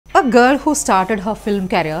A girl who started her film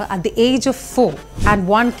career at the age of 4 and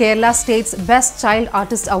won Kerala State's Best Child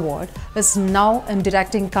Artist Award is now in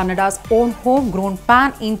directing Kannada's own homegrown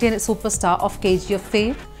pan-Indian superstar of KGF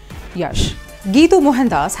fame, Yash. Geetu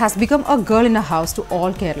Mohandas has become a girl in a house to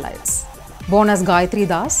all Keralites. Born as Gayatri,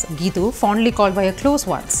 Geetu, fondly called by her close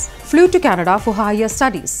ones, flew to Canada for her higher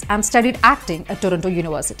studies and studied acting at Toronto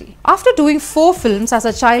University. After doing 4 films as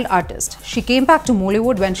a child artist, she came back to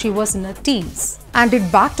Mollywood when she was in her teens and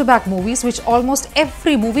did back-to-back movies, which almost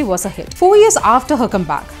every movie was a hit. 4 years after her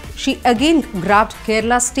comeback, she again grabbed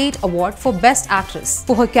Kerala State Award for Best Actress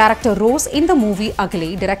for her character Rose in the movie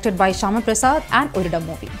Ugly, directed by Shyama Prasad and Orida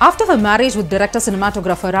movie. After her marriage with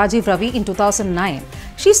director-cinematographer Rajiv Ravi in 2009,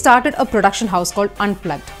 she started a production house called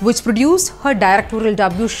Unplugged, which produced her directorial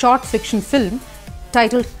debut short fiction film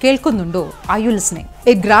titled Kelkunnundo, Are You Listening?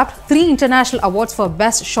 It grabbed 3 international awards for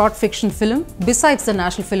Best Short Fiction Film besides the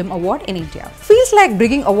National Film Award in India. Feels like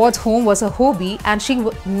bringing awards home was her hobby and she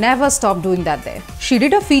never stopped doing that there. She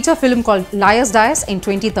did a feature film called Liar's Dice in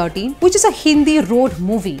 2013, which is a Hindi road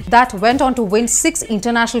movie that went on to win 6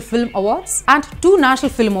 international film awards and 2 national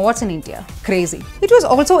film awards in India. Crazy. It was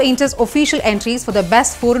also India's official entries for the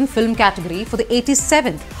Best Foreign Film category for the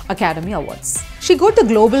 87th Academy Awards. She got the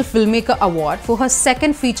Global Filmmaker Award for her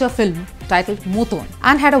second feature film titled Muthon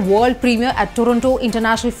and had a world premiere at Toronto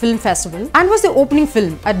International Film Festival and was the opening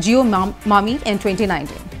film at Geo Mami in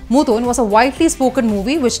 2019. Muthon was a widely spoken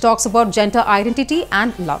movie which talks about gender identity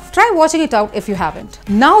and love. Try watching it out if you haven't.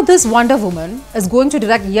 Now this Wonder Woman is going to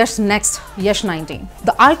direct Yash's next Yash19,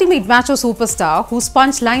 the ultimate macho superstar whose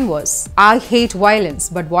punchline was, "I hate violence,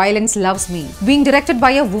 but violence loves me." Being directed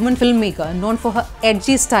by a woman filmmaker known for her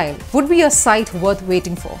edgy style would be a sight worth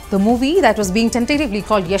waiting for. The movie that was being tentatively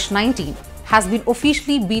called Yash19 has been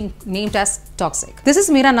officially named as Toxic. This is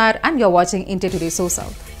Meera Nair and you're watching Into Today's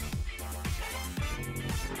SoSouth.